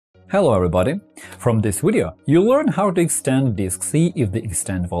Hello everybody! From this video, you'll learn how to extend disk C if the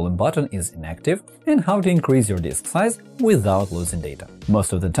Extend Volume button is inactive and how to increase your disk size without losing data.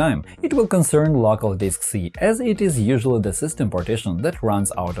 Most of the time, it will concern local disk C, as it is usually the system partition that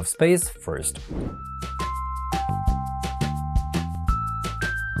runs out of space first.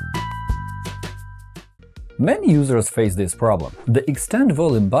 Many users face this problem. The Extend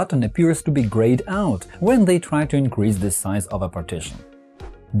Volume button appears to be grayed out when they try to increase the size of a partition.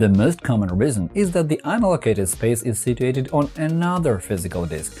 The most common reason is that the unallocated space is situated on another physical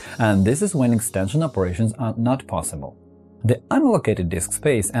disk, and this is when extension operations are not possible. The unallocated disk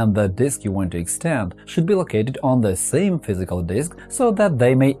space and the disk you want to extend should be located on the same physical disk so that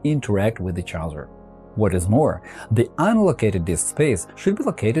they may interact with each other. What is more, the unallocated disk space should be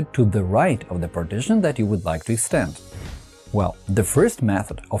located to the right of the partition that you would like to extend. Well, the first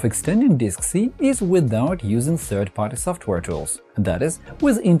method of extending disk C is without using third-party software tools, that is,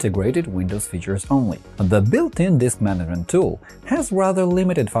 with integrated Windows features only. The built-in disk management tool has rather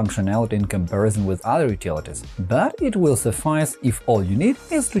limited functionality in comparison with other utilities, but it will suffice if all you need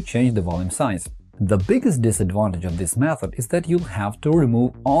is to change the volume size. The biggest disadvantage of this method is that you'll have to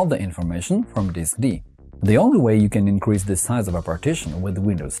remove all the information from disk D. The only way you can increase the size of a partition with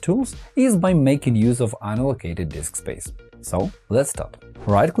Windows tools is by making use of unallocated disk space. So, let's start.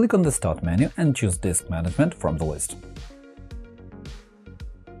 Right-click on the Start menu and choose Disk Management from the list.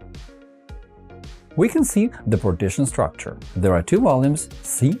 We can see the partition structure. There are two volumes,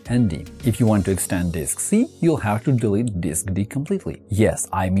 C and D. If you want to extend disk C, you'll have to delete disk D completely. Yes,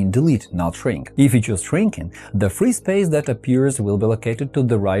 I mean delete, not shrink. If you choose shrinking, the free space that appears will be located to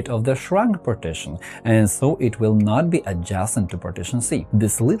the right of the shrunk partition, and so it will not be adjacent to partition C.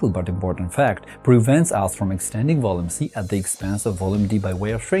 This little but important fact prevents us from extending volume C at the expense of volume D by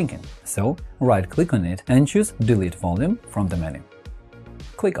way of shrinking. So, right-click on it and choose Delete Volume from the menu.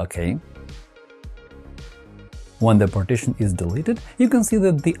 Click OK. When the partition is deleted, you can see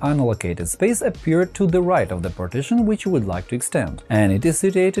that the unallocated space appeared to the right of the partition which you would like to extend, and it is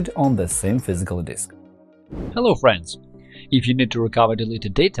situated on the same physical disk. Hello friends! If you need to recover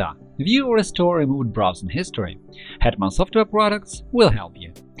deleted data, view or restore removed browsing history, Hetman Software Products will help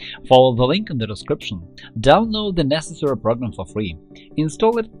you. Follow the link in the description, download the necessary program for free,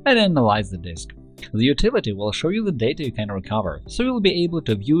 install it and analyze the disk. The utility will show you the data you can recover, so you'll be able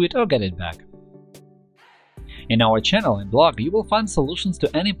to view it or get it back. In our channel and blog, you will find solutions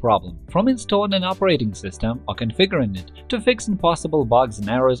to any problem, from installing an operating system or configuring it to fixing possible bugs and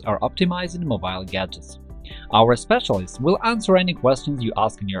errors or optimizing mobile gadgets. Our specialists will answer any questions you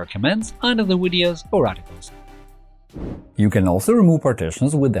ask in your comments under the videos or articles. You can also remove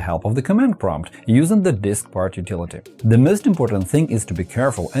partitions with the help of the command prompt using the diskpart utility. The most important thing is to be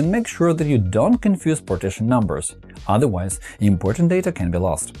careful and make sure that you don't confuse partition numbers, otherwise important data can be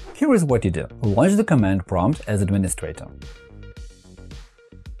lost. Here is what you do. Launch the command prompt as administrator.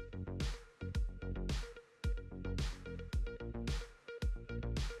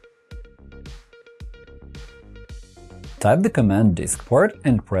 Type the command diskpart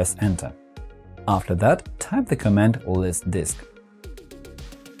and press Enter. After that, type the command list disk.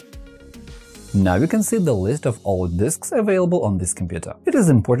 Now you can see the list of all disks available on this computer. It is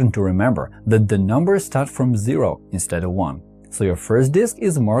important to remember that the numbers start from 0 instead of 1, so your first disk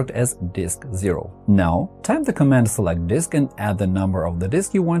is marked as disk 0. Now, type the command select disk and add the number of the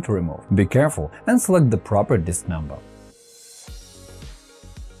disk you want to remove. Be careful and select the proper disk number.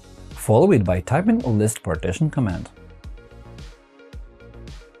 Follow it by typing list partition command.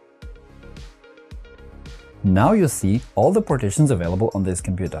 Now you see all the partitions available on this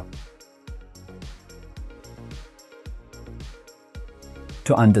computer.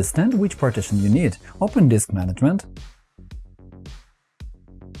 To understand which partition you need, open Disk Management.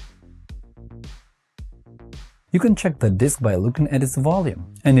 You can check the disk by looking at its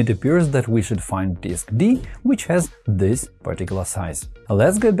volume, and it appears that we should find disk D, which has this particular size.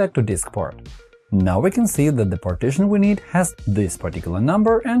 Let's get back to diskpart. Now we can see that the partition we need has this particular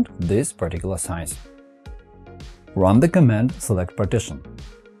number and this particular size. Run the command select partition.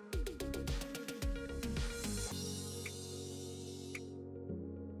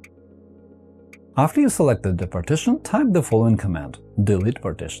 After you selected the partition, type the following command: delete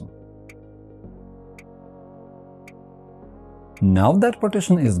partition. Now that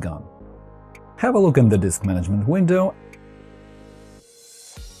partition is gone. Have a look in the disk management window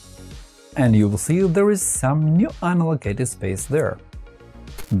and you will see there is some new unallocated space there.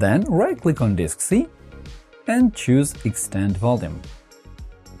 Then right-click on disk C and choose Extend Volume.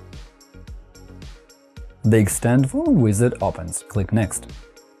 The Extend Volume wizard opens. Click Next.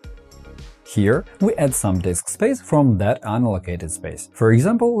 Here, we add some disk space from that unallocated space. For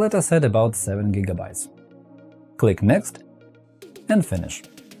example, let us add about 7 GB. Click Next and Finish.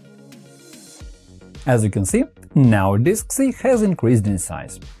 As you can see, now disk C has increased in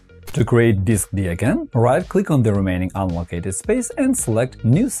size. To create disk D again, right-click on the remaining unallocated space and select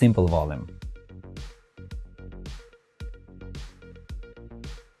New Simple Volume.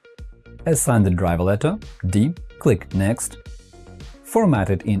 Assign the driver letter D, click Next, format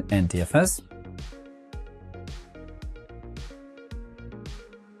it in NTFS,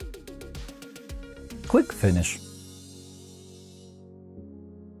 click Finish.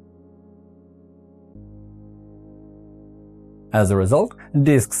 As a result,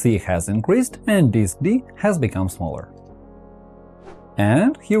 disk C has increased and disk D has become smaller.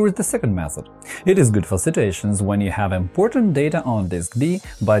 And here is the second method. It is good for situations when you have important data on disk D,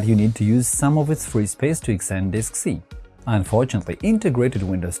 but you need to use some of its free space to extend disk C. Unfortunately, integrated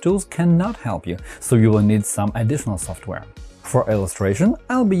Windows tools cannot help you, so you will need some additional software. For illustration,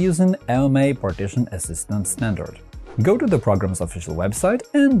 I'll be using AOMA Partition Assistant Standard. Go to the program's official website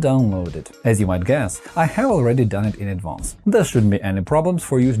and download it. As you might guess, I have already done it in advance. There shouldn't be any problems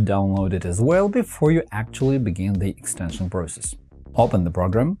for you to download it as well before you actually begin the extension process. Open the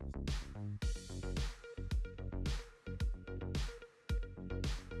program.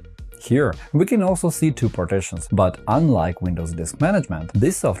 Here, we can also see two partitions, but unlike Windows Disk Management,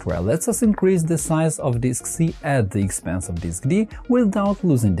 this software lets us increase the size of disk C at the expense of disk D without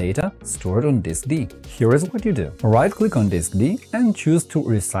losing data stored on disk D. Here is what you do. Right-click on disk D and choose to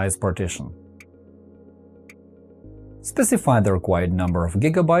resize partition. Specify the required number of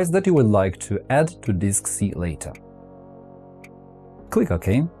gigabytes that you would like to add to disk C later. Click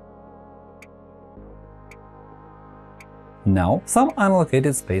OK. Now, some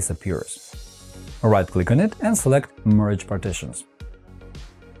unallocated space appears. Right-click on it and select Merge Partitions.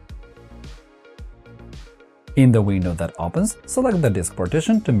 In the window that opens, select the disk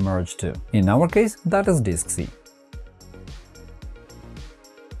partition to merge to. In our case, that is disk C.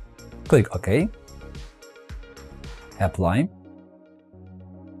 Click OK. Apply.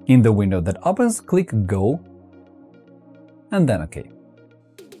 In the window that opens, click Go and then OK.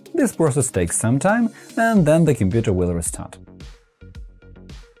 This process takes some time, and then the computer will restart.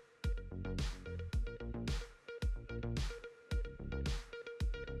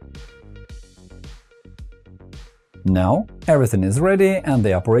 Now, everything is ready and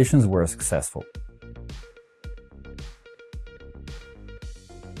the operations were successful.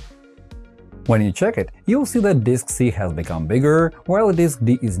 When you check it, you'll see that disk C has become bigger, while disk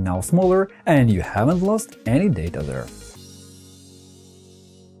D is now smaller, and you haven't lost any data there.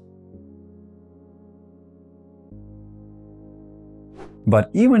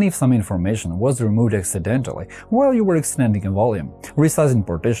 But even if some information was removed accidentally while you were extending a volume, resizing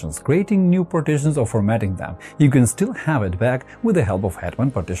partitions, creating new partitions or formatting them, you can still have it back with the help of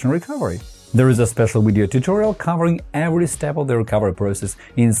Hetman Partition Recovery. There is a special video tutorial covering every step of the recovery process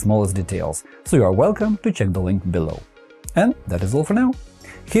in smallest details, so you are welcome to check the link below. And that is all for now.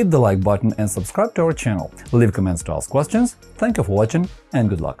 Hit the like button and subscribe to our channel, leave comments to ask questions. Thank you for watching and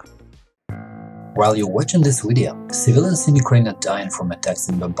good luck! While you're watching this video, civilians in Ukraine are dying from attacks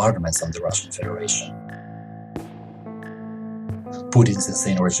and bombardments of the Russian Federation. Putin's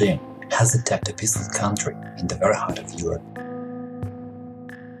insane regime has attacked a peaceful country in the very heart of Europe.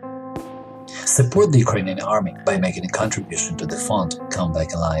 Support the Ukrainian army by making a contribution to the fund Come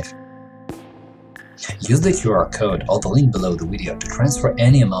Back Alive. Use the QR code or the link below the video to transfer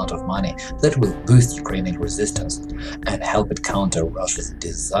any amount of money that will boost Ukrainian resistance and help it counter Russia's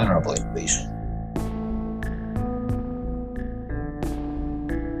dishonorable invasion.